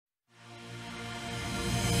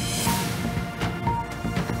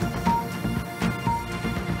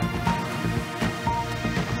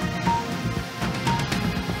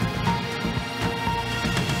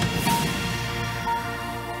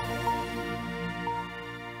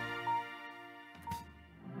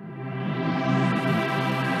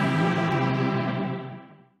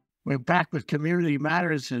We're back with Community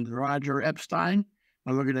Matters and Roger Epstein,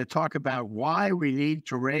 and we're going to talk about why we need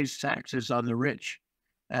to raise taxes on the rich.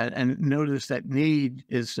 And notice that need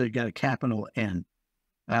is got a capital N.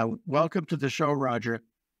 Welcome to the show, Roger.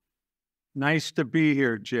 Nice to be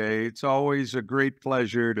here, Jay. It's always a great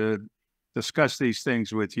pleasure to discuss these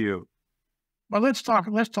things with you. Well, let's talk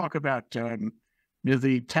about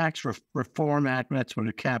the Tax Reform Act. That's what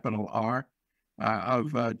a capital R.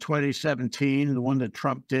 Of 2017, the one that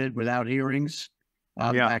Trump did without hearings,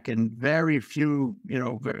 back in very few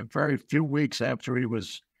weeks after he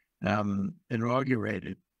was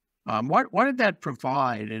inaugurated. What did that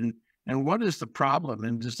provide, and what is the problem?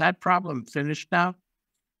 And is that problem finished now?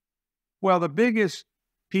 Well, the biggest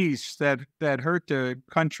piece that hurt the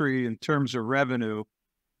country in terms of revenue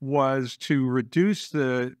was to reduce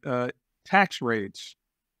the tax rates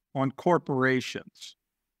on corporations.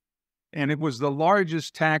 And it was the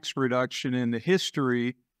largest tax reduction in the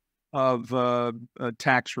history of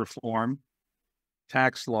tax reform,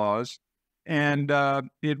 tax laws. And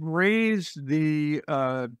it raised the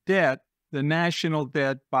debt, the national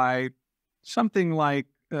debt, by something like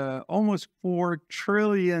almost $4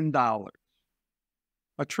 trillion. $1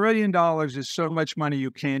 trillion is so much money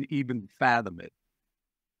you can't even fathom it.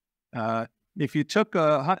 If you took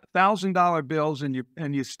 $1,000 bills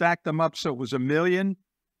and you stacked them up so it was $1 million,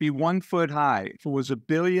 be 1 foot high. If it was $1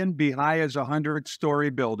 billion, be high as a 100-story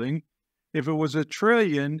building. If it was $1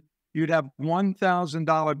 trillion, you'd have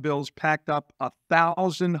 $1,000 bills packed up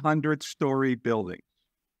 1,000 100-story buildings.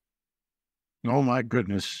 Oh my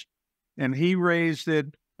goodness! And he raised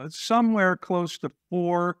it somewhere close to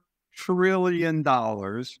 $4 trillion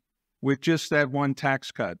with just that one tax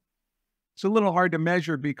cut. It's a little hard to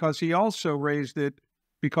measure because he also raised it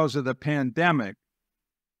because of the pandemic.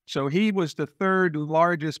 So he was the third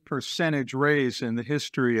largest percentage raise in the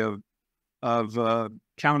history of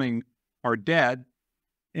counting our debt,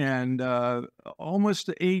 and almost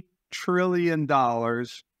 $8 trillion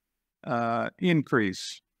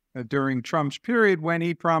increase during Trump's period, when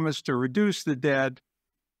he promised to reduce the debt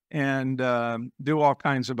and do all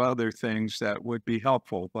kinds of other things that would be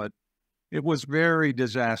helpful. But it was very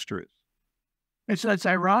disastrous. It's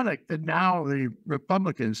ironic that now the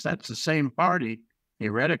Republicans, that's the same party,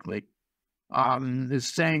 theoretically,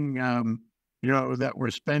 is saying, that we're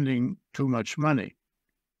spending too much money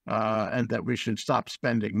and that we should stop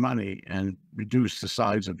spending money and reduce the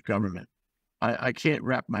size of government. I can't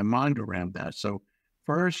wrap my mind around that. So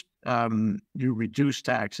first, you reduce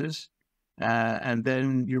taxes, and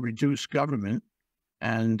then you reduce government,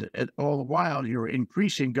 and all the while you're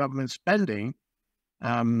increasing government spending,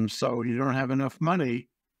 so you don't have enough money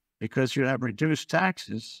because you have reduced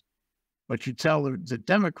taxes. But you tell the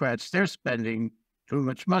Democrats they're spending too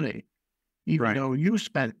much money, even though you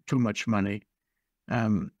spent too much money.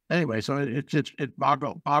 Anyway, so it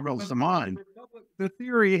boggles the mind. The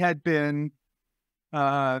theory had been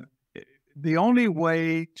the only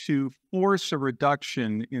way to force a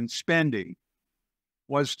reduction in spending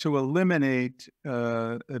was to eliminate,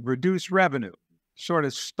 reduce revenue, sort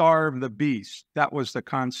of starve the beast. That was the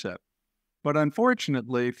concept. But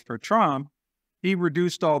unfortunately for Trump, he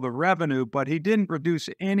reduced all the revenue, but he didn't reduce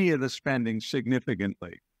any of the spending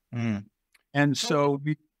significantly. And so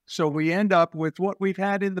we end up with what we've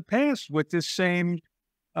had in the past with this same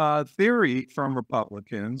theory from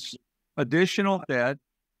Republicans, additional debt.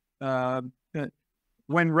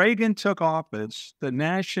 When Reagan took office, the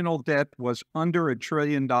national debt was under $1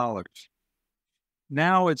 trillion.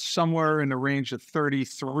 Now it's somewhere in the range of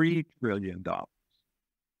 $33 trillion.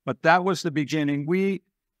 But that was the beginning.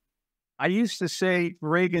 I used to say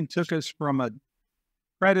Reagan took us from a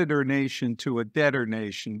creditor nation to a debtor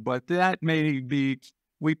nation, but that may be,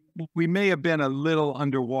 we may have been a little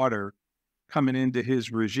underwater coming into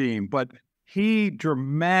his regime, but he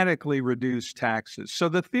dramatically reduced taxes. So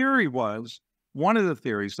the theory was, one of the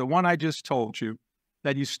theories, the one I just told you,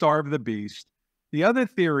 that you starve the beast. The other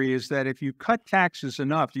theory is that if you cut taxes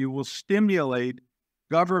enough, you will stimulate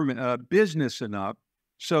government, business enough,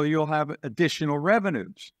 so you'll have additional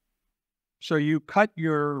revenues. So you cut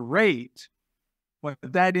your rate, but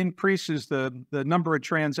that increases the number of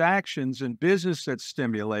transactions and business that's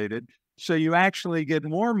stimulated. So you actually get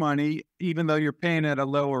more money, even though you're paying at a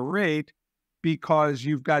lower rate, because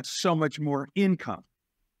you've got so much more income.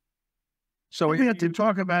 So we have to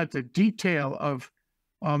talk about the detail of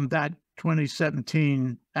that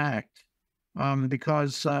 2017 act,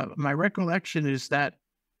 because my recollection is that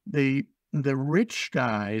the rich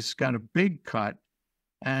guys got a big cut,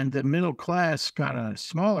 and the middle class got a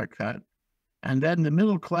smaller cut, and then the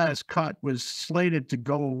middle class cut was slated to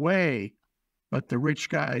go away but the rich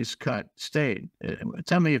guys cut stayed.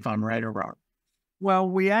 Tell me if I'm right or wrong. Well,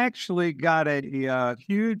 we actually got a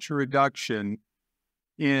huge reduction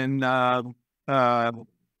in the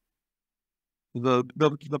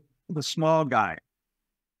small guy.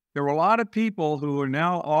 There were a lot of people who are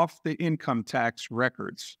now off the income tax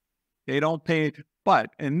records. They don't pay it,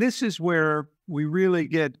 and this is where we really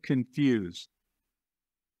get confused.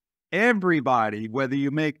 Everybody, whether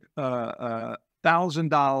you make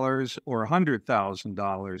 $1,000 or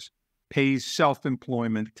 $100,000, pays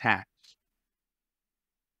self-employment tax,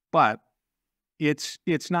 but it's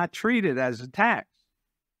not treated as a tax.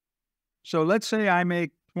 So let's say I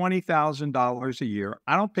make $20,000 a year.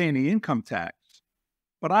 I don't pay any income tax,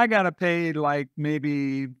 but I got to pay like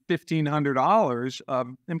maybe $1,500 of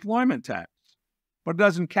employment tax, but it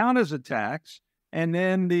doesn't count as a tax. And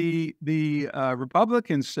then the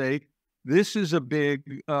Republicans say this is a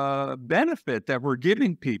big benefit that we're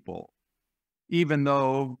giving people, even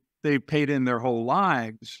though they've paid in their whole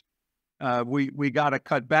lives. We got to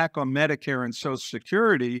cut back on Medicare and Social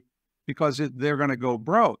Security because they're going to go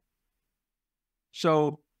broke.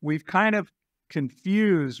 So we've kind of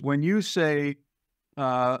confused when you say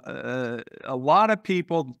a lot of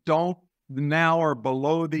people now are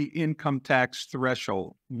below the income tax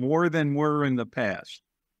threshold more than were in the past,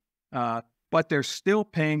 but they're still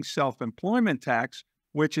paying self-employment tax,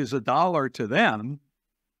 which is $1 to them.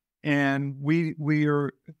 And we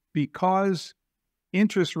are, because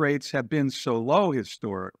interest rates have been so low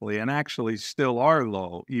historically, and actually still are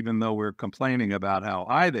low, even though we're complaining about how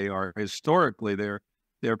high they are. Historically, they're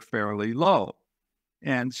fairly low,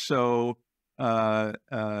 and so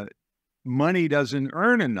money doesn't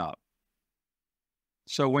earn enough.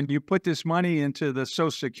 So when you put this money into the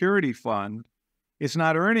Social Security fund, it's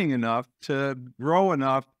not earning enough to grow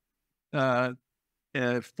enough for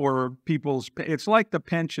people's. It's like the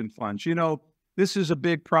pension funds. You know, this is a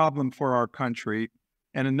big problem for our country.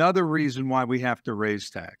 And another reason why we have to raise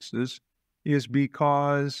taxes is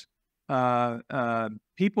because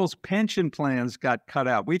people's pension plans got cut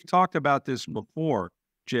out. We've talked about this before,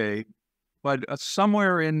 Jay, but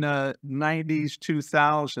somewhere in the 90s,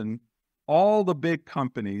 2000, all the big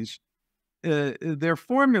companies, their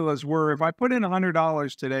formulas were, if I put in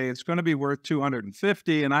 $100 today, it's going to be worth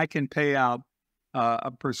 $250, and I can pay out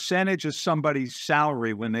a percentage of somebody's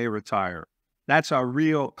salary when they retire. That's a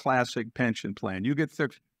real classic pension plan. You get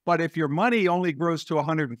 30, but if your money only grows to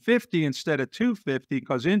 150 instead of 250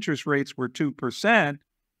 because interest rates were 2%,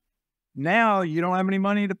 now you don't have any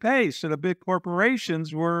money to pay. So the big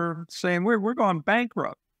corporations were saying, we're going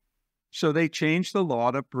bankrupt. So they changed the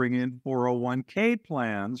law to bring in 401k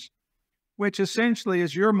plans, which essentially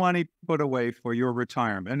is your money put away for your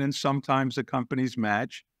retirement. And sometimes the companies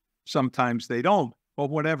match, sometimes they don't. But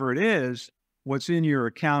whatever it is, what's in your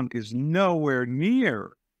account is nowhere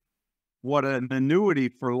near what an annuity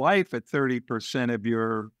for life at 30% of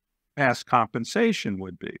your past compensation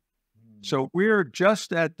would be. So we're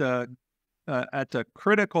just at the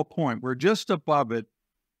critical point. We're just above it,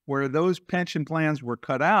 where those pension plans were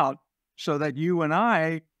cut out, so that you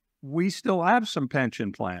and we still have some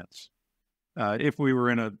pension plans if we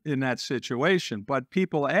were in that situation. But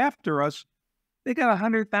people after us, they got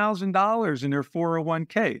 $100,000 in their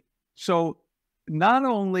 401k. So not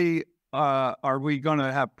only are we going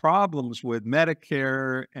to have problems with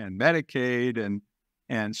Medicare and Medicaid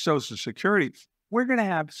and Social Security, we're going to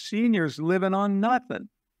have seniors living on nothing.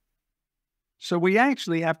 So we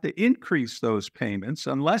actually have to increase those payments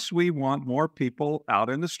unless we want more people out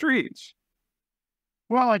in the streets.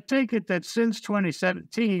 Well, I take it that since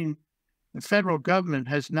 2017, the federal government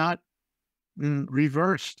has not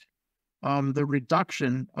reversed the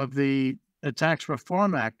reduction of the Tax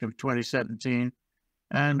Reform Act of 2017,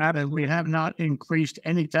 and we have not increased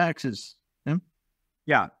any taxes.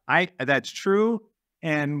 Yeah, that's true.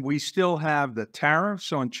 And we still have the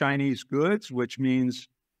tariffs on Chinese goods, which means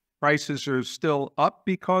prices are still up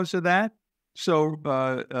because of that. So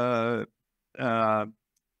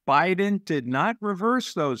Biden did not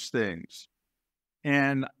reverse those things.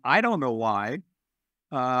 And I don't know why.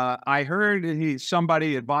 I heard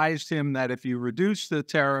somebody advised him that if you reduce the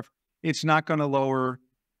tariff, it's not going to lower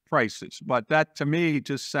prices. But that, to me,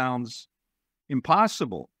 just sounds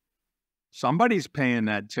impossible. Somebody's paying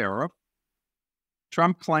that tariff.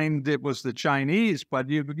 Trump claimed it was the Chinese, but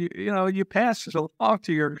you pass it along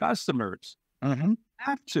to your customers. Mm-hmm.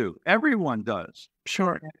 Have to. Everyone does.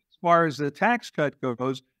 Sure. As far as the tax cut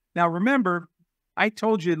goes. Now, remember, I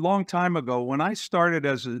told you a long time ago, when I started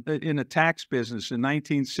in a tax business in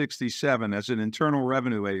 1967 as an internal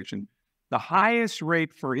revenue agent, the highest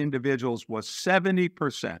rate for individuals was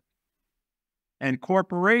 70%. and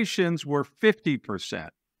corporations were 50%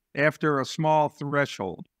 after a small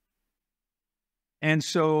threshold. And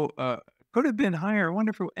so could have been higher.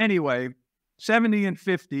 Wonderful. Anyway, 70 and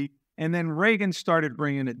 50. And then Reagan started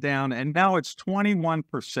bringing it down, and now it's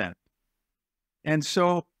 21%. And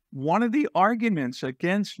so one of the arguments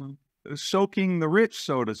against soaking the rich,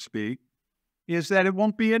 so to speak, is that it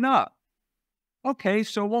won't be enough. Okay,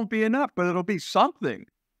 so it won't be enough, but it'll be something.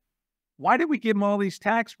 Why did we give them all these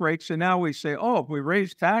tax breaks? And now we say, oh, if we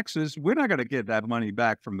raise taxes, we're not going to get that money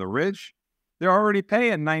back from the rich. They're already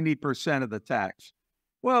paying 90% of the tax.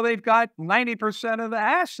 Well, they've got 90% of the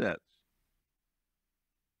assets.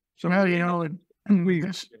 So, well, you know,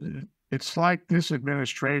 it's like this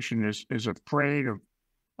administration is afraid of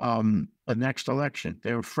the next election.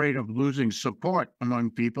 They're afraid of losing support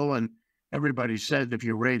among people. And everybody said if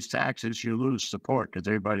you raise taxes, you lose support because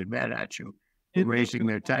everybody's mad at you for raising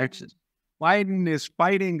their taxes. Biden is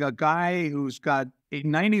fighting a guy who's got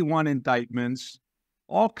 91 indictments,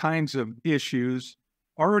 all kinds of issues,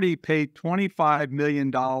 already paid $25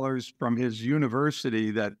 million from his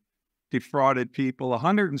university that defrauded people,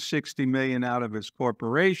 $160 million out of his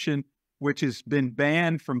corporation, which has been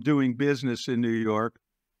banned from doing business in New York.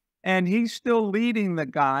 And he's still leading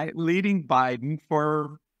Biden for a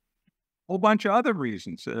whole bunch of other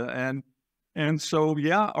reasons. And so,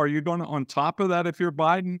 yeah, are you going to, on top of that, if you're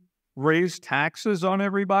Biden, raise taxes on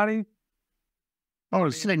everybody? Oh,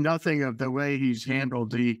 to say nothing of the way he's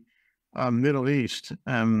handled the Middle East.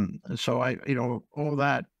 So all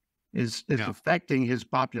that is affecting his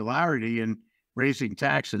popularity, and raising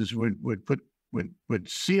taxes would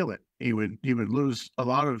seal it. He would lose a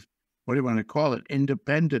lot of, what do you want to call it,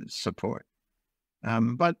 independent support.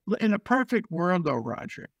 But in a perfect world, though,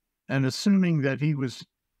 Roger, and assuming that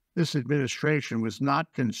this administration was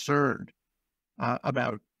not concerned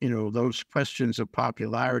about those questions of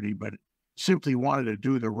popularity, but simply wanted to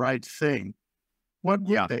do the right thing, what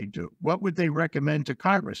would they do? What would they recommend to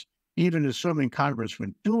Congress? Even assuming Congress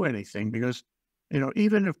wouldn't do anything, because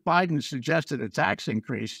even if Biden suggested a tax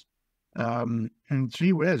increase, and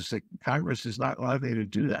gee whiz, the Congress is not likely to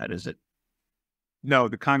do that, is it? No,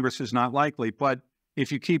 the Congress is not likely. But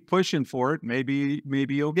if you keep pushing for it, maybe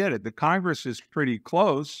you'll get it. The Congress is pretty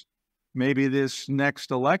close. Maybe this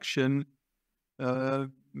next election, the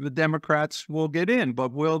Democrats will get in,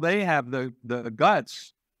 but will they have the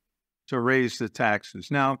guts to raise the taxes?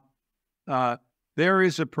 Now, there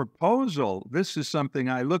is a proposal. This is something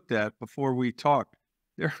I looked at before we talked.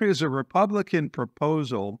 There is a Republican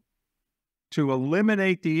proposal to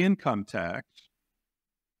eliminate the income tax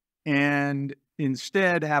and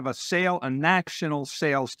instead have a national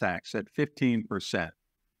sales tax at 15%,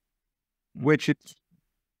 which is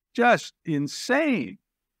just insane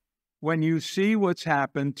when you see what's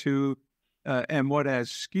happened to and what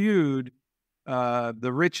has skewed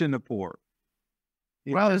the rich and the poor.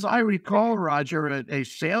 Well, as I recall, Roger, a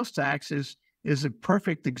sales tax is a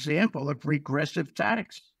perfect example of regressive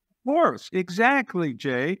tax. Of course, exactly,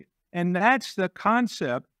 Jay. And that's the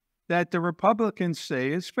concept that the Republicans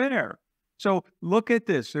say is fair. So look at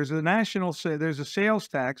this. There's a sales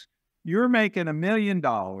tax. You're making $1 million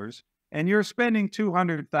and you're spending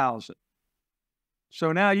 $200,000.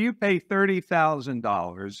 So now you pay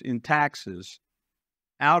 $30,000 in taxes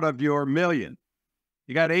out of your million.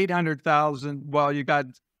 You got 800,000. Well, you got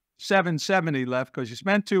 770 left because you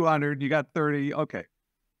spent 200. You got 30. Okay.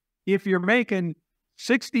 If you're making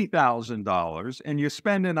 $60,000 and you're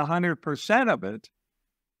spending 100% of it,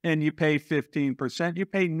 and you pay 15%, you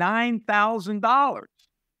pay $9,000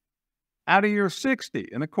 out of your 60.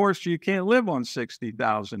 And of course, you can't live on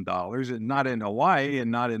 $60,000, and not in Hawaii and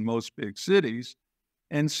not in most big cities.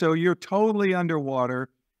 And so you're totally underwater.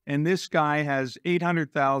 And this guy has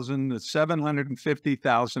 800,000 to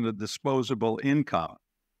 750,000 of disposable income.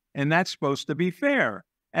 And that's supposed to be fair,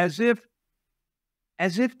 as if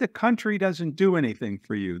the country doesn't do anything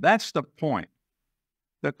for you. That's the point.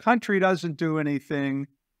 The country doesn't do anything.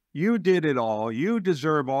 You did it all. You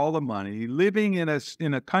deserve all the money. Living in a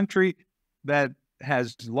country that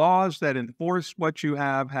has laws that enforce what you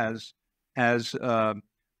have, has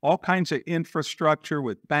all kinds of infrastructure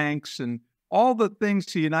with banks and all the things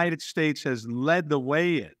the United States has led the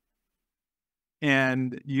way in.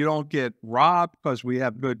 And you don't get robbed because we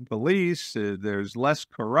have good police. There's less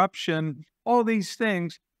corruption. All these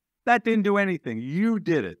things, that didn't do anything. You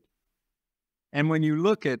did it. And when you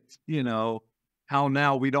look at, how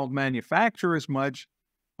now we don't manufacture as much,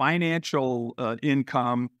 financial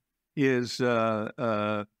income is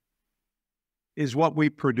what we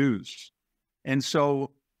produce. And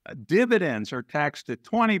so dividends are taxed at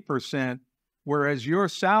 20%, whereas your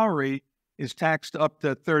salary is taxed up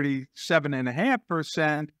to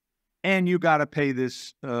 37.5%, and you got to pay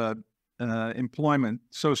this Social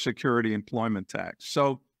Security employment tax.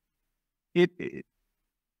 So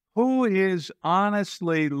who is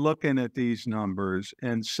honestly looking at these numbers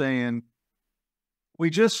and saying, we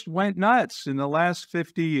just went nuts in the last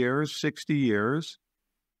 50 years, 60 years,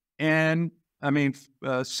 and I mean,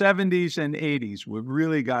 70s and 80s, we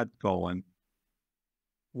really got going.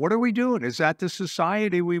 What are we doing? Is that the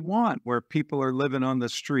society we want, where people are living on the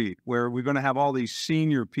street, where we're going to have all these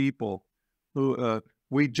senior people who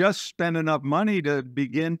we just spent enough money to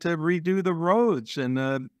begin to redo the roads and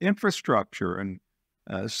the infrastructure, and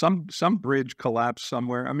some bridge collapsed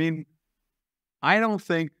somewhere. I mean, I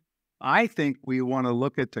think we want to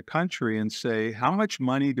look at the country and say, how much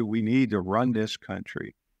money do we need to run this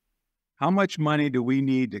country? How much money do we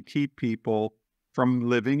need to keep people from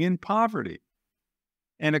living in poverty?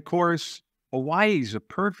 And of course, Hawaii is a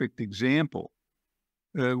perfect example.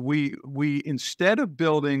 We instead of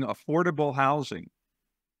building affordable housing,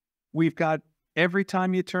 we've got, every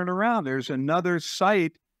time you turn around, there's another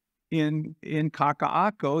site in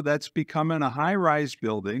Kaka'ako that's becoming a high-rise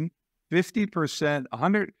building, 50%,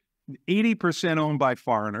 180% owned by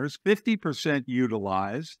foreigners, 50%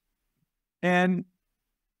 utilized. And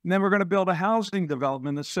then we're going to build a housing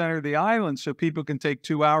development in the center of the island so people can take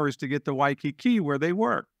 2 hours to get to Waikiki where they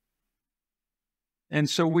work. And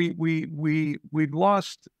so we've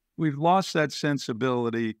lost that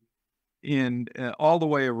sensibility in all the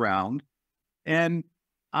way around. And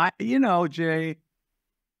Jay,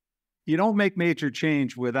 you don't make major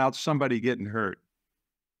change without somebody getting hurt.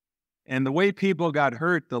 And the way people got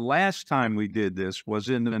hurt the last time we did this was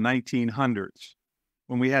in the 1900s,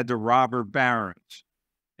 when we had the robber barons,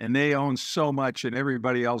 and they owned so much and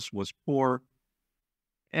everybody else was poor.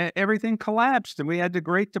 Everything collapsed, and we had the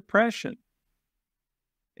Great Depression.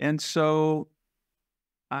 And so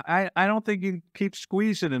I don't think you keep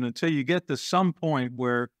squeezing it until you get to some point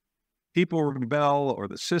where people rebel or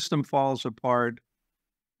the system falls apart.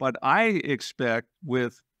 But I expect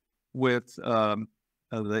with the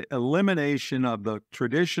elimination of the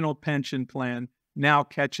traditional pension plan now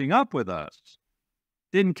catching up with us.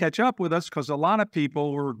 Didn't catch up with us because a lot of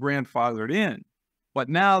people were grandfathered in. But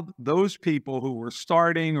now those people who were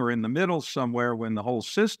starting or in the middle somewhere when the whole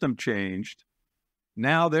system changed,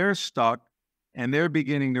 now they're stuck and they're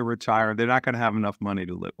beginning to retire. They're not going to have enough money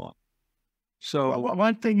to live on. So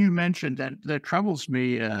one thing you mentioned that troubles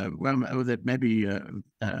me, that maybe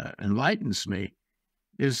enlightens me,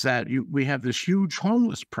 is that we have this huge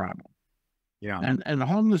homeless problem. Yeah, and the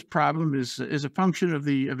homeless problem is a function of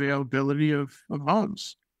the availability of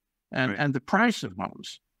homes, and the price of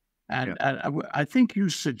homes. And I think you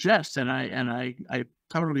suggest, and I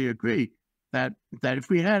totally agree, that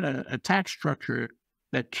if we had a tax structure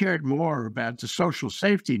that cared more about the social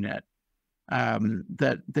safety net,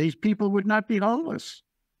 that these people would not be homeless.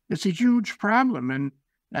 It's a huge problem,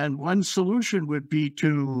 and one solution would be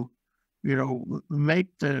to,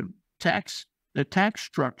 make the tax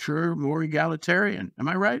structure more egalitarian. Am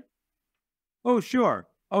I right? Oh, sure.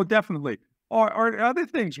 Oh, definitely. Or other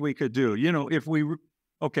things we could do.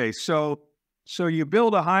 So you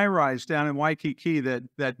build a high rise down in Waikiki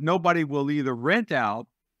that nobody will either rent out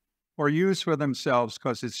or use for themselves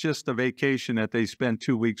because it's just a vacation that they spend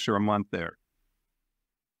 2 weeks or a month there.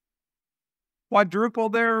 Quadruple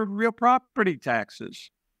their real property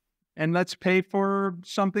taxes, and let's pay for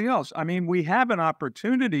something else. I mean, we have an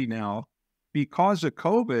opportunity now because of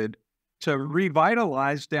COVID to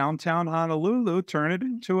revitalize downtown Honolulu, turn it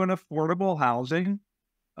into an affordable housing,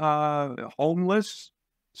 homeless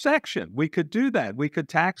section. We could do that. We could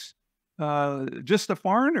tax just the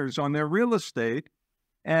foreigners on their real estate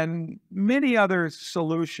and many other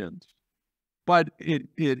solutions. But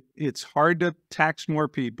it's hard to tax more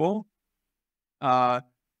people.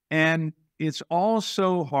 And it's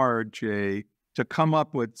also hard, Jay, to come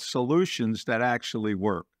up with solutions that actually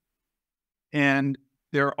work. And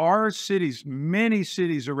there are cities, many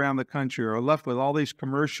cities around the country are left with all these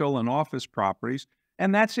commercial and office properties,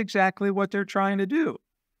 and that's exactly what they're trying to do.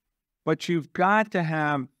 But you've got to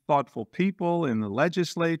have thoughtful people in the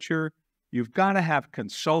legislature. You've got to have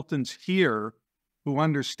consultants here who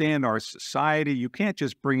understand our society. You can't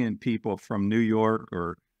just bring in people from New York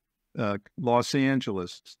or Los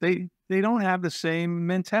Angeles. They don't have the same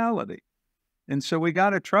mentality. And so we got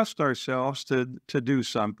to trust ourselves to do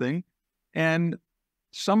something. And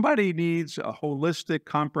somebody needs a holistic,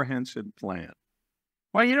 comprehensive plan.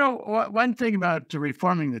 Well, one thing about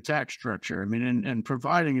reforming the tax structure, I mean, and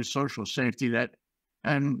providing a social safety net,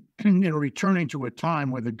 and returning to a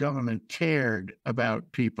time where the government cared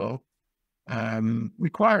about people,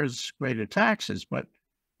 requires greater taxes. But,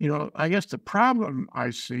 I guess the problem I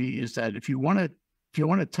see is that if you want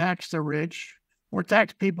to tax the rich or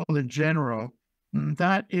tax people in general,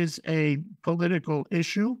 that is a political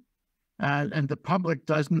issue. And the public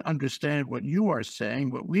doesn't understand what you are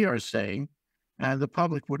saying, what we are saying. And the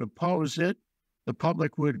public would oppose it. The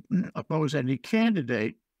public would oppose any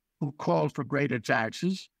candidate who called for greater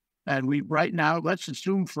taxes. And right now, let's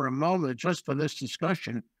assume for a moment, just for this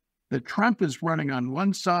discussion, that Trump is running on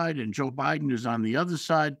one side and Joe Biden is on the other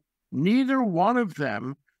side. Neither one of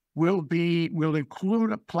them will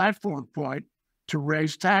include a platform point to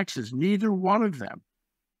raise taxes. Neither one of them.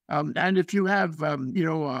 And if you have,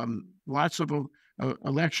 lots of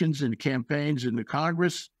elections and campaigns in the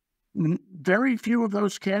Congress, very few of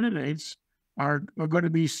those candidates are going to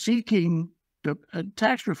be seeking the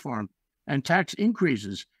tax reform and tax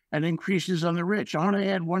increases and increases on the rich. I want to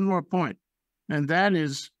add one more point, and that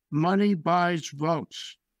is money buys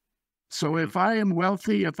votes. So if I am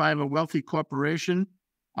wealthy, if I have a wealthy corporation,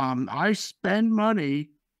 I spend money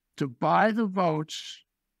to buy the votes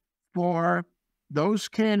for those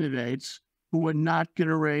candidates who are not going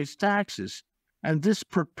to raise taxes. And this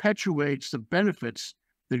perpetuates the benefits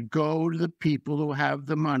that go to the people who have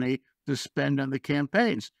the money to spend on the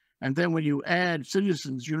campaigns. And then when you add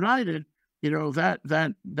Citizens United,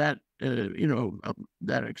 that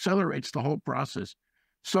accelerates the whole process.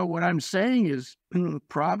 So what I'm saying is, the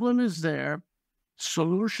problem is there.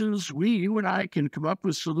 Solutions, you and I can come up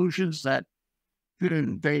with solutions that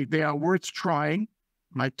they are worth trying,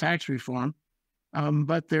 like tax reform.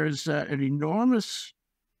 But there's an enormous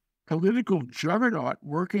political juggernaut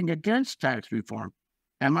working against tax reform.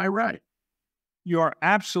 Am I right? You are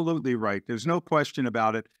absolutely right. There's no question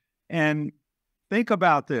about it. And think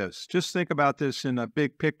about this. Just think about this in a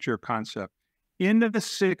big picture concept. In the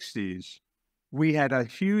 60s, we had a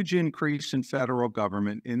huge increase in federal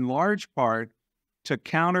government, in large part to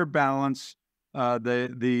counterbalance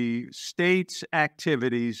the state's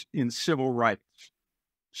activities in civil rights.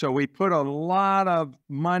 So we put a lot of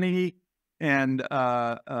money and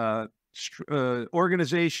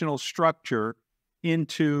organizational structure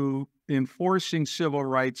into enforcing civil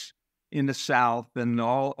rights in the South and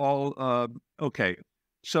okay.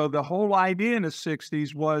 So the whole idea in the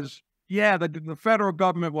 60s was, the federal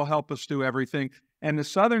government will help us do everything. And the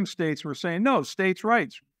Southern states were saying, no, states'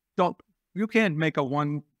 rights. You can't make a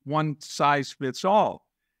one size fits all.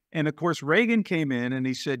 And of course, Reagan came in and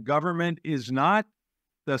he said, government is not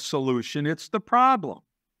the solution, it's the problem.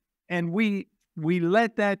 And we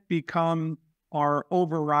let that become our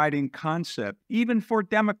overriding concept, even for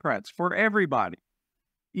Democrats, for everybody.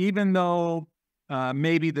 Even though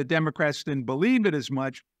maybe the Democrats didn't believe it as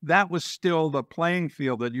much, that was still the playing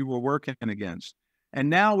field that you were working against. And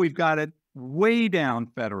now we've got it way down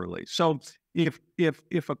federally. So if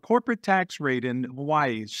a corporate tax rate in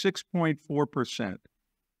Hawaii is 6.4%,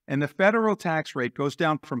 and the federal tax rate goes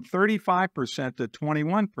down from 35% to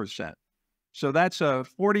 21%, so that's a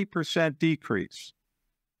 40% decrease.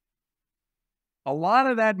 A lot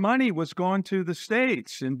of that money was going to the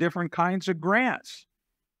states in different kinds of grants.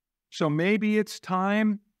 So maybe it's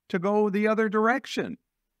time to go the other direction.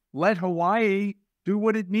 Let Hawaii do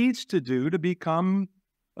what it needs to do to become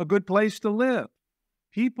a good place to live.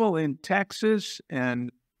 People in Texas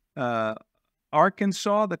and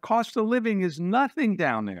Arkansas, the cost of living is nothing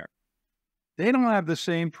down there. They don't have the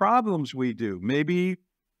same problems we do. Maybe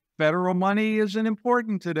federal money isn't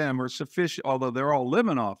important to them or sufficient, although they're all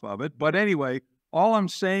living off of it. But anyway, all I'm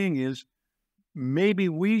saying is maybe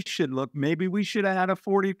we should have had a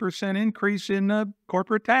 40% increase in the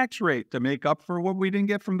corporate tax rate to make up for what we didn't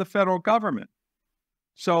get from the federal government.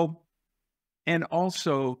 So, and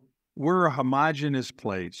also, we're a homogenous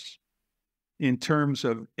place in terms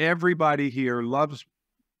of everybody here loves,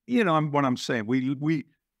 what I'm saying.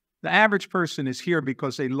 The average person is here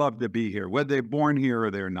because they love to be here, whether they're born here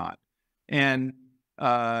or they're not. And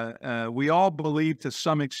we all believe to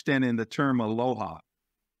some extent in the term aloha.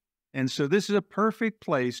 And so this is a perfect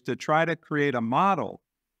place to try to create a model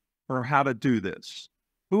for how to do this.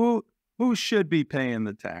 Who should be paying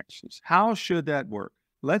the taxes? How should that work?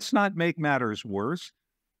 Let's not make matters worse.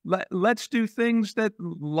 Let's do things that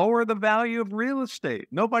lower the value of real estate.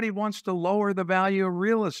 Nobody wants to lower the value of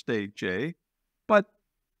real estate, Jay. But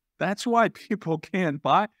that's why people can't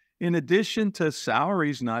buy, in addition to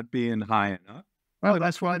salaries not being high enough. Well,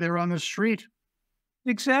 that's why they're on the street.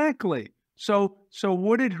 Exactly. So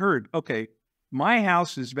would it hurt? Okay, my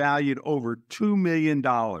house is valued over $2 million.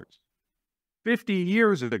 50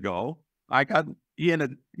 years ago, I got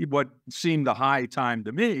in what seemed a high time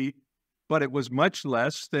to me, but it was much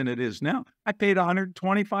less than it is now. I paid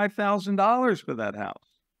 $125,000 for that house.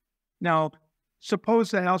 Now,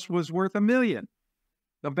 suppose the house was worth $1 million.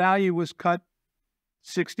 The value was cut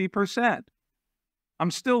 60%. I'm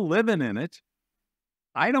still living in it.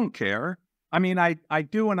 I don't care. I mean, I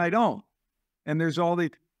do and I don't. And there's all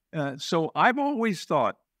the, so I've always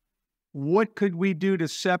thought, what could we do to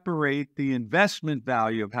separate the investment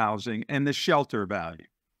value of housing and the shelter value?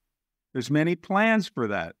 There's many plans for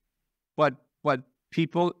that. But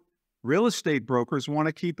people, real estate brokers want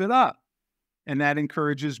to keep it up. And that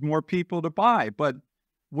encourages more people to buy. But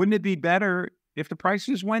wouldn't it be better if the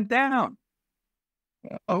prices went down?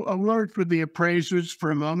 A word for the appraisers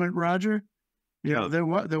for a moment, Roger. You know, there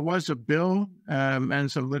was a bill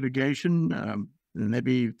and some litigation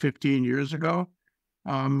maybe 15 years ago,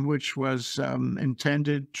 which was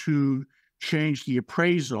intended to change the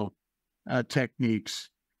appraisal techniques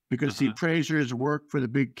because the appraisers work for the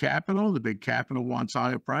big capital. The big capital wants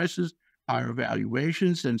higher prices, higher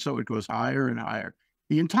valuations, and so it goes higher and higher.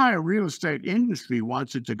 The entire real estate industry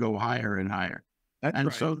wants it to go higher and higher. That's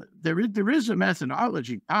right. So there is a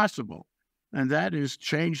methodology possible, and that is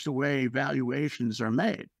change the way valuations are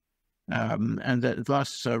made, and that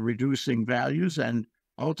thus reducing values and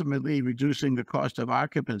ultimately reducing the cost of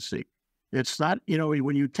occupancy. It's not, you know,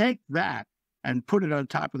 when you take that and put it on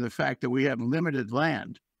top of the fact that we have limited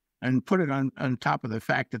land and put it on top of the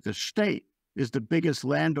fact that the state is the biggest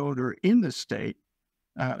landowner in the state,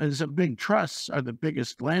 and some big trusts are the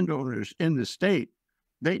biggest landowners in the state,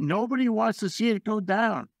 nobody wants to see it go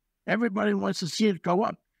down. Everybody wants to see it go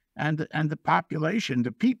up. And the population,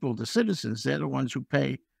 the people, the citizens, they're the ones who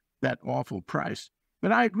pay that awful price.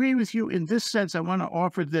 But I agree with you in this sense. I want to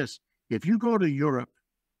offer this. If you go to Europe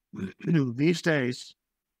these days,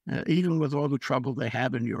 even with all the trouble they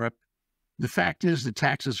have in Europe, the fact is the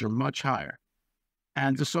taxes are much higher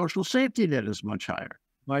and the social safety net is much higher.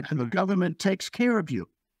 And the government takes care of you.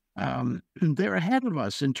 And they're ahead of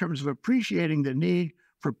us in terms of appreciating the need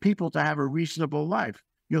for people to have a reasonable life.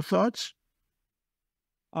 Your thoughts?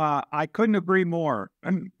 I couldn't agree more.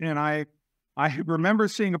 And I remember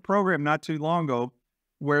seeing a program not too long ago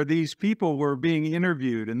where these people were being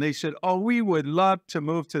interviewed and they said, oh, we would love to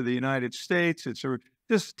move to the United States.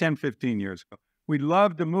 This is 10, 15 years ago. We'd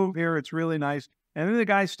love to move here. It's really nice. And then the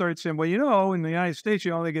guy starts saying, well, you know, in the United States,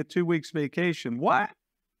 you only get 2 weeks vacation. What?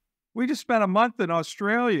 We just spent a month in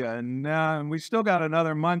Australia and we still got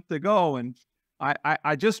another month to go. And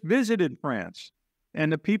I just visited France,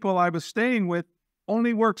 and the people I was staying with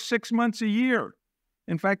only work 6 months a year.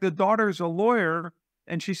 In fact, the daughter's a lawyer,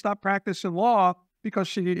 and she stopped practicing law because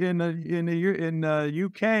she in the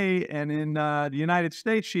UK and in the United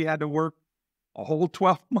States she had to work a whole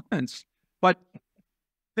 12 months. But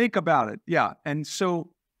think about it, yeah. And so,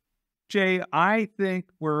 Jay, I think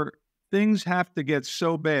things have to get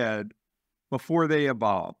so bad before they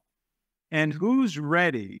evolve. And who's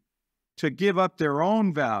ready to give up their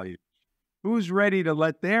own values? Who's ready to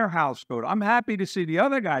let their house go down? I'm happy to see the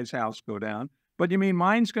other guy's house go down, but you mean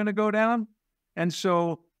mine's going to go down? And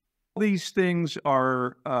so these things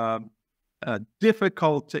are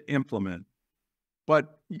difficult to implement.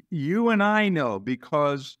 But you and I know,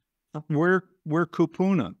 because we're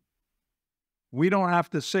kupuna. We don't have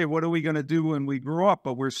to say, what are we going to do when we grow up?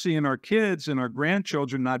 But we're seeing our kids and our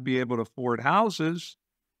grandchildren not be able to afford houses,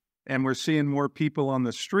 and we're seeing more people on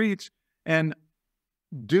the streets. And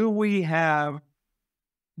do we have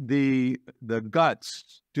the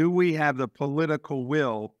guts? Do we have the political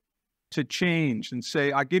will to change and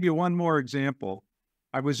say, I'll give you one more example.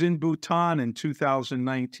 I was in Bhutan in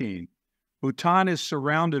 2019. Bhutan is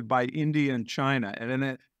surrounded by India and China.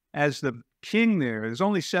 And as the king there's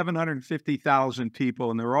only 750,000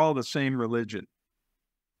 people, and they're all the same religion.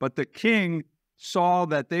 But the king saw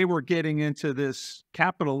that they were getting into this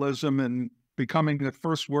capitalism and becoming the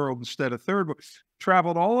first world instead of third world,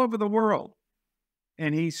 traveled all over the world.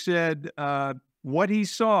 And he said what he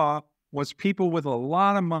saw was people with a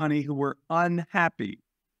lot of money who were unhappy.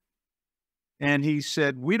 And he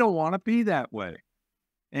said, we don't want to be that way.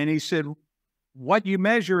 And he said, what you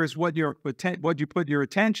measure is what you put your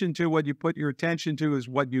attention to. What you put your attention to is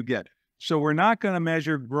what you get. So we're not going to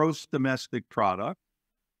measure gross domestic product.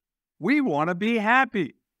 We want to be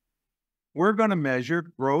happy. We're going to measure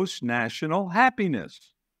gross national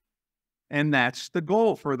happiness. And that's the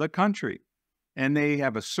goal for the country. And they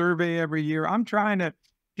have a survey every year. I'm trying to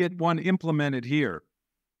get one implemented here.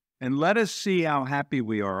 And let us see how happy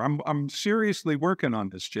we are. I'm seriously working on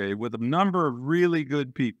this, Jay, with a number of really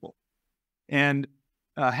good people. And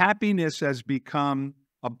happiness has become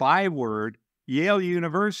a byword. Yale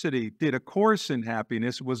University did a course in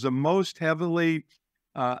happiness. It was the most heavily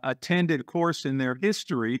attended course in their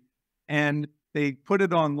history, and they put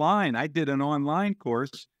it online. I did an online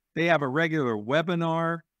course. They have a regular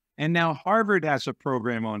webinar, and now Harvard has a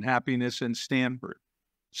program on happiness and Stanford.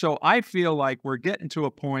 So I feel like we're getting to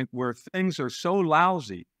a point where things are so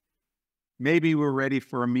lousy, maybe we're ready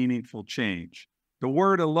for a meaningful change. The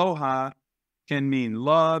word aloha can mean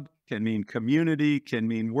love, can mean community, can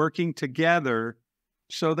mean working together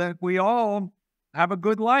so that we all have a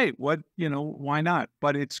good life. Why not?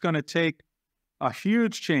 But it's going to take a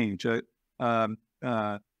huge change, not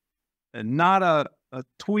a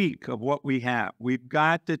tweak of what we have. We've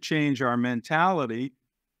got to change our mentality,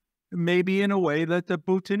 maybe in a way that the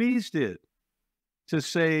Bhutanese did, to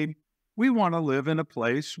say, we want to live in a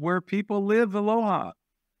place where people live aloha.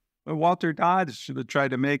 Walter Dodds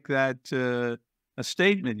tried to make that a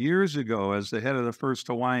statement years ago as the head of the First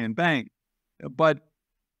Hawaiian Bank. But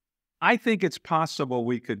I think it's possible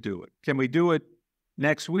we could do it. Can we do it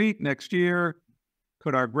next week, next year?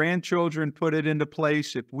 Could our grandchildren put it into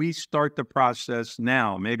place if we start the process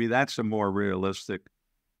now? Maybe that's a more realistic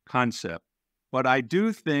concept. But I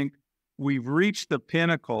do think we've reached the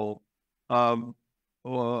pinnacle of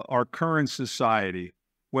our current society.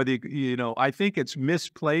 Whether, I think it's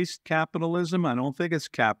misplaced capitalism. I don't think it's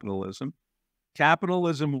capitalism.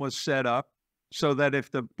 Capitalism was set up so that if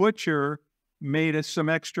the butcher made us some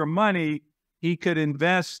extra money, he could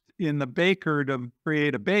invest in the baker to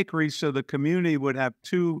create a bakery so the community would have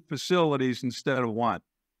two facilities instead of one.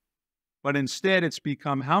 But instead, it's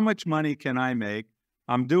become, how much money can I make?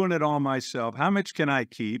 I'm doing it all myself. How much can I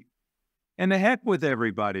keep? And the heck with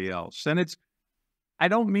everybody else. And I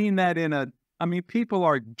don't mean that people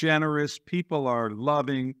are generous, people are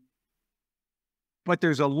loving, but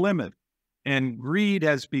there's a limit. And greed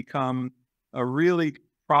has become a really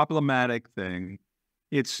problematic thing.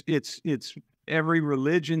 It's every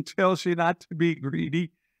religion tells you not to be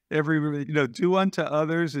greedy. Do unto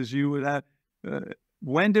others as you would have.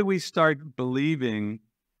 When do we start believing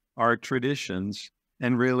our traditions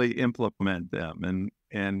and really implement them?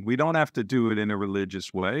 And we don't have to do it in a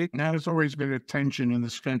religious way. Now, there's always been a tension in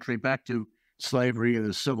this country back to slavery and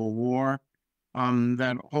the Civil War.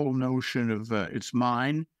 That whole notion of it's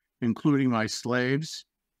mine, including my slaves,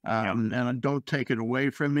 and don't take it away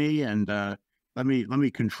from me. And let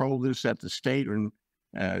me control this at the state and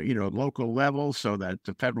local level, so that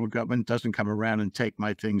the federal government doesn't come around and take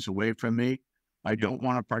my things away from me. I don't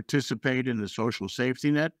want to participate in the social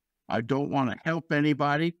safety net. I don't want to help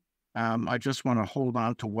anybody. I just want to hold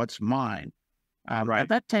on to what's mine. Right.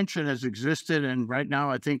 That tension has existed, and right now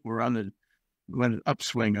I think we're on an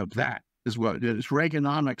upswing of that as well. As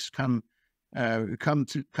Reaganomics come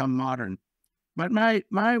modern. But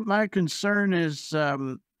my concern is, how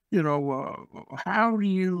do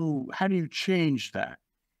you change that?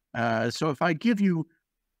 So if I give you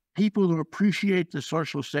people who appreciate the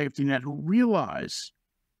social safety net, who realize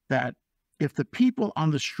that if the people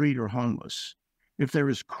on the street are homeless, if there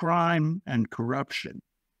is crime and corruption,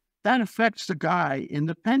 that affects the guy in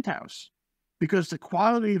the penthouse because the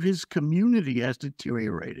quality of his community has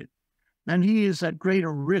deteriorated. And he is at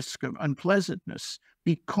greater risk of unpleasantness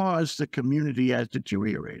because the community has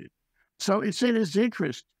deteriorated. So it's in his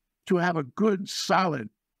interest to have a good, solid,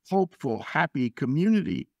 hopeful, happy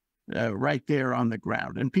community right there on the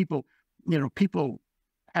ground. And people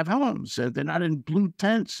have homes. They're not in blue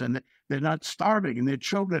tents, and they're not starving, and their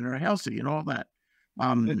children are healthy and all that.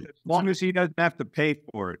 As long as he doesn't have to pay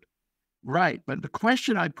for it. Right. But the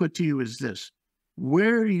question I put to you is this: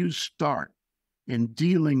 where do you start in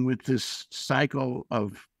dealing with this cycle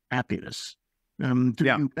of happiness? Do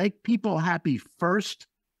you make people happy first,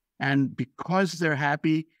 and because they're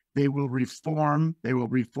happy, they will reform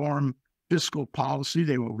fiscal policy,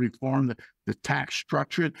 they will reform the tax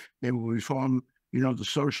structure, they will reform, the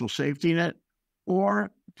social safety net,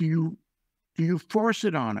 or do you force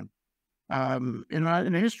it on them?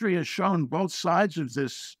 And history has shown both sides of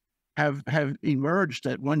this have emerged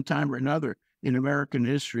at one time or another in American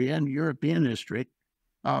history and European history.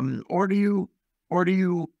 Or do you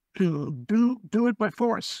do it by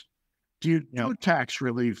force? Do you do tax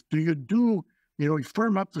relief? Do you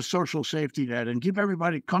firm up the social safety net and give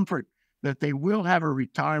everybody comfort that they will have a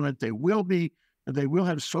retirement, they will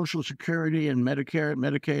have Social Security and Medicare,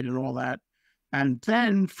 Medicaid, and all that, and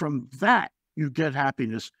then from that you get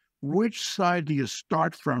happiness? Which side do you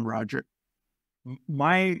start from, Roger?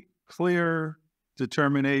 My clear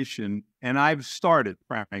determination, and I've started,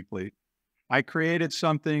 frankly, I created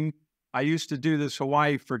something. I used to do this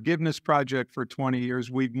Hawaii Forgiveness Project for 20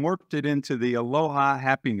 years. We've morphed it into the Aloha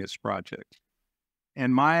Happiness Project.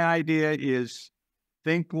 And my idea is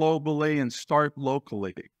think globally and start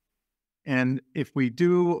locally. And if we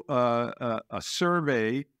do a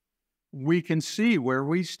survey, we can see where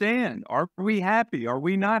we stand. Are we happy? Are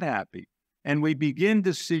we not happy? And we begin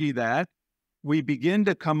to see that. We begin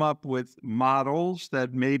to come up with models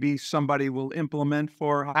that maybe somebody will implement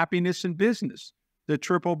for happiness in business, the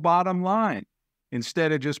triple bottom line.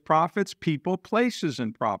 Instead of just profits, people, places,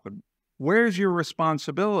 and profit. Where's your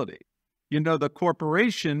responsibility? You know, the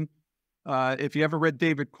corporation, if you ever read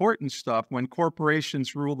David Corton's stuff, when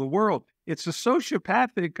corporations rule the world, it's a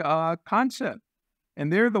sociopathic concept.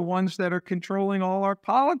 And they're the ones that are controlling all our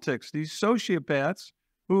politics, these sociopaths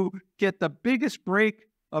who get the biggest break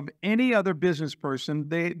of any other business person.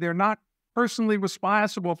 They're not personally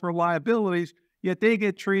responsible for liabilities, yet they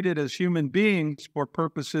get treated as human beings for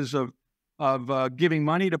purposes of giving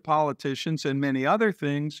money to politicians and many other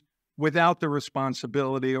things without the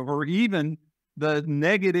responsibility or even the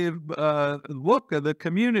negative look of the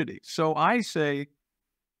community. So I say,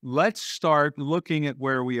 let's start looking at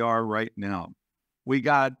where we are right now. We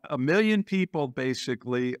got 1 million people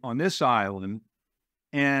basically on this island,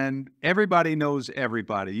 and everybody knows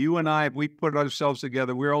everybody. You and I, if we put ourselves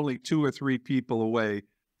together, we're only 2 or 3 people away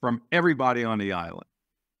from everybody on the island.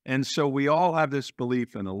 And so we all have this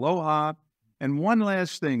belief in aloha. And one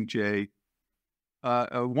last thing, Jay,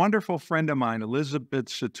 a wonderful friend of mine, Elizabeth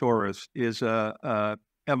Satoris, is a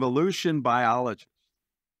evolution biologist.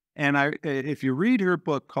 And if you read her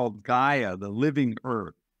book called Gaia, The Living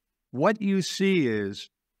Earth, what you see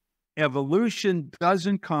is evolution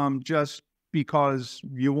doesn't come just because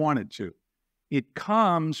you want it to. It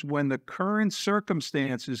comes when the current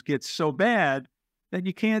circumstances get so bad that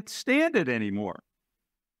you can't stand it anymore.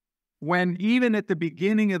 When even at the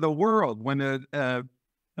beginning of the world, when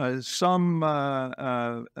some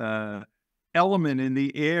element in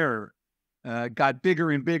the air got bigger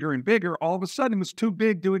and bigger and bigger, all of a sudden it was too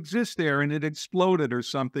big to exist there and it exploded or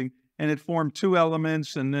something, and it formed 2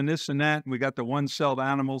 elements and then this and that, and we got the one-celled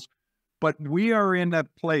animals. But we are in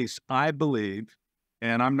that place, I believe,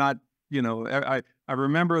 and I'm not, you know, I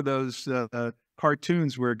remember those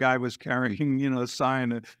cartoons where a guy was carrying, you know, a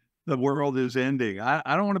sign of the world is ending.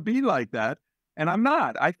 I don't want to be like that. And I'm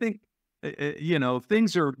not. I think, you know,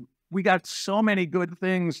 we got so many good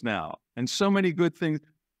things now and so many good things,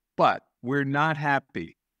 but we're not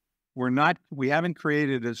happy. We haven't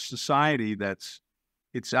created a society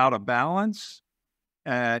it's out of balance.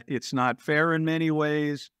 It's not fair in many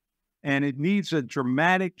ways. And it needs a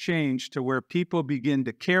dramatic change to where people begin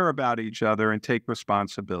to care about each other and take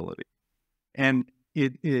responsibility. And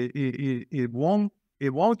it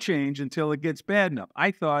won't change until it gets bad enough. I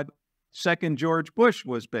thought second George Bush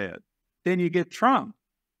was bad. Then you get Trump.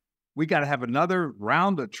 We got to have another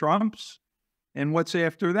round of Trumps. And what's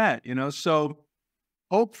after that? You know, so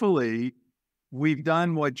hopefully we've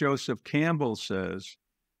done what Joseph Campbell says,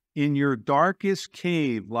 in your darkest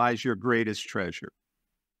cave lies your greatest treasure.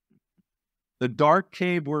 The dark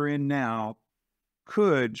cave we're in now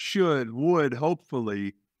could, should, would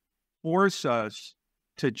hopefully force us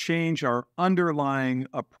to change our underlying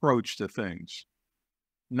approach to things.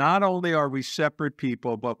 Not only are we separate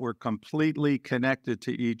people, but we're completely connected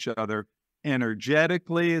to each other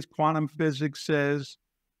energetically, as quantum physics says,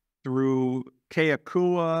 through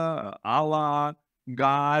Keakua, Allah,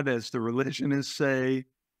 God, as the religionists say.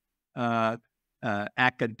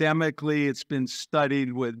 Academically, it's been studied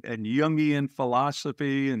in Jungian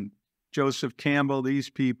philosophy and Joseph Campbell, these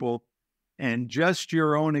people, and just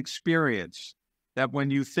your own experience that when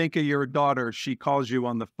you think of your daughter, she calls you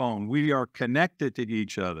on the phone. We are connected to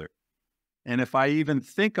each other. And if I even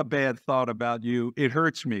think a bad thought about you, it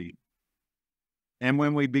hurts me. And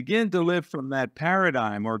when we begin to live from that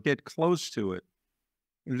paradigm or get close to it,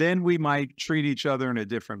 then we might treat each other in a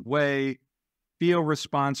different way, feel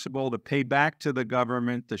responsible to pay back to the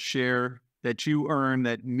government the share that you earn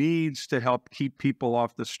that needs to help keep people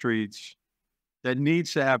off the streets, that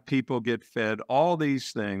needs to have people get fed, all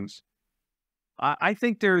these things. I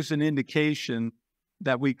think there's an indication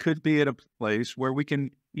that we could be at a place where we can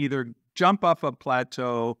either jump off a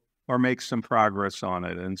plateau or make some progress on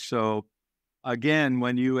it. And so, again,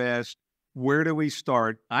 when you ask, where do we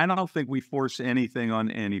start? I don't think we force anything on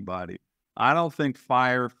anybody. I don't think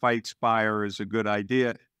fire fights fire is a good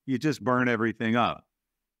idea. You just burn everything up.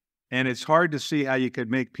 And it's hard to see how you could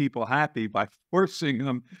make people happy by forcing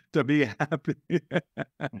them to be happy.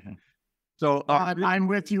 Mm-hmm. So I'm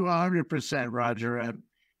with you 100%, Roger.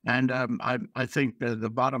 And I think the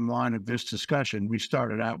bottom line of this discussion, we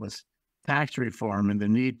started out with tax reform and the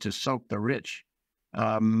need to soak the rich.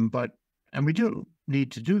 And we do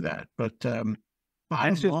need to do that. But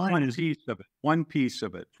that's just one piece of it. One piece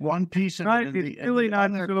of it. One piece of right? it. It's really not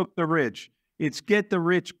soak the rich. It's get the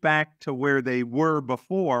rich back to where they were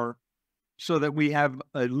before so that we have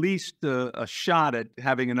at least a shot at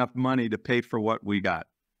having enough money to pay for what we got.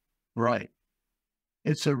 Right.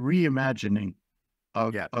 It's a reimagining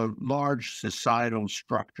of large societal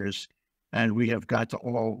structures, and we have got to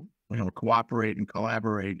all, cooperate and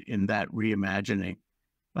collaborate in that reimagining.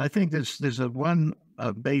 I think there's one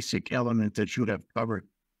basic element that you have covered,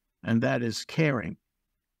 and that is caring.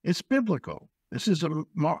 It's biblical. This is a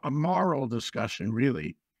moral discussion,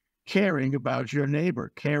 really. Caring about your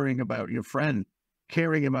neighbor, caring about your friend,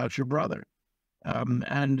 caring about your brother.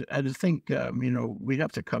 And I think, we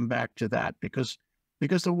have to come back to that because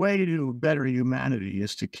the way to better humanity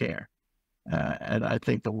is to care. And I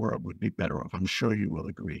think the world would be better off. I'm sure you will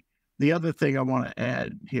agree. The other thing I want to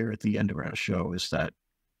add here at the end of our show is that,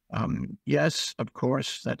 yes, of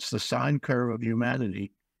course, that's the sine curve of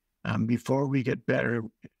humanity. Before we get better,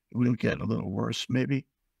 we'll get a little worse maybe.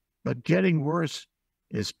 But getting worse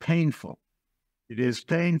is painful. It is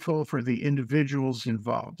painful for the individuals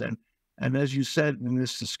involved. And as you said in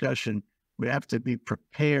this discussion, we have to be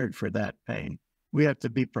prepared for that pain. We have to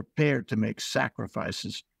be prepared to make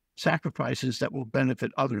sacrifices that will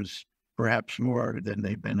benefit others, perhaps more than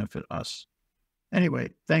they benefit us. Anyway,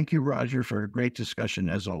 thank you, Roger, for a great discussion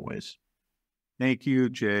as always. Thank you,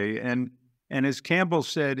 Jay. And as Campbell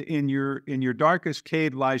said, in your darkest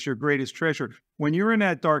cave lies your greatest treasure. When you're in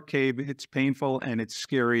that dark cave, it's painful and it's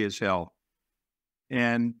scary as hell.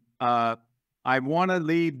 And I want to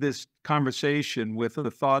leave this conversation with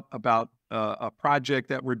the thought about a project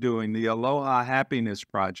that we're doing, the Aloha Happiness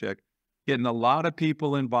Project, getting a lot of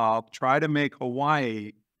people involved, try to make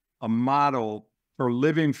Hawaii a model for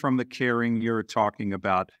living from the caring you're talking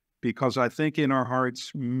about, because I think in our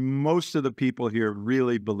hearts, most of the people here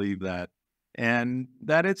really believe that, and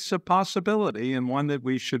that it's a possibility and one that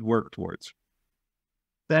we should work towards.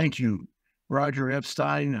 Thank you, Roger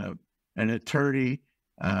Epstein, an attorney,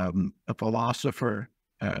 a philosopher,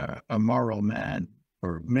 a moral man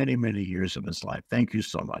for many, many years of his life. Thank you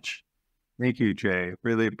so much. Thank you, Jay.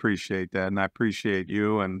 Really appreciate that. And I appreciate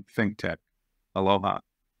you and ThinkTech. Aloha.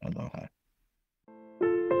 Aloha.